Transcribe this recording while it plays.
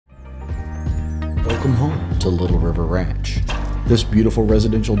Welcome home to Little River Ranch. This beautiful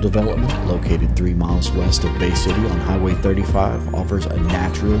residential development, located 3 miles west of Bay City on Highway 35, offers a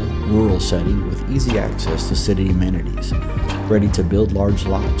natural, rural setting with easy access to city amenities. Ready to build large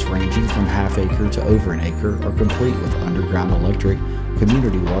lots ranging from ½ acre to over an acre are complete with underground electric,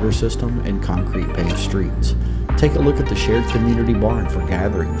 community water system, and concrete paved streets. Take a look at the shared community barn for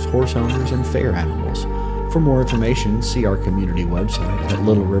gatherings, horse owners, and fair animals. For more information, see our community website at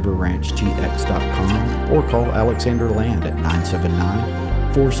littleriverranchtx.com or call Alexander Land at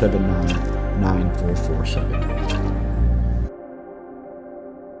 979-479-9447.